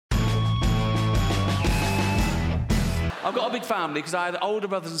I've got a big family because I had older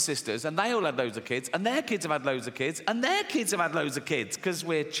brothers and sisters, and they all had loads of kids, and their kids have had loads of kids, and their kids have had loads of kids, because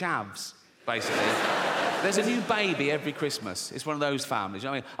we're chavs, basically. There's a new baby every Christmas. It's one of those families. You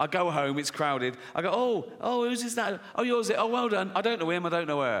know what I mean? I go home, it's crowded. I go, oh, who's this? That? Oh, yours is it? Oh, well done. I don't know him, I don't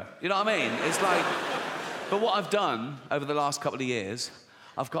know her. You know what I mean? It's like... But what I've done over the last couple of years,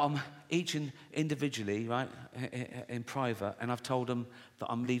 I've got them each individually, right, in private, and I've told them that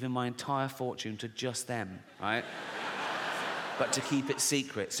I'm leaving my entire fortune to just them, right? But to keep it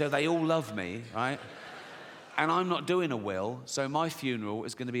secret. So they all love me, right? And I'm not doing a will, so my funeral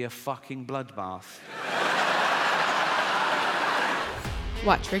is going to be a fucking bloodbath.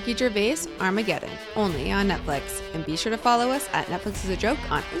 Watch Ricky Gervais' Armageddon, only on Netflix. And be sure to follow us at Netflix is a Joke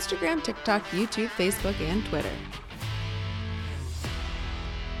on Instagram, TikTok, YouTube, Facebook, and Twitter.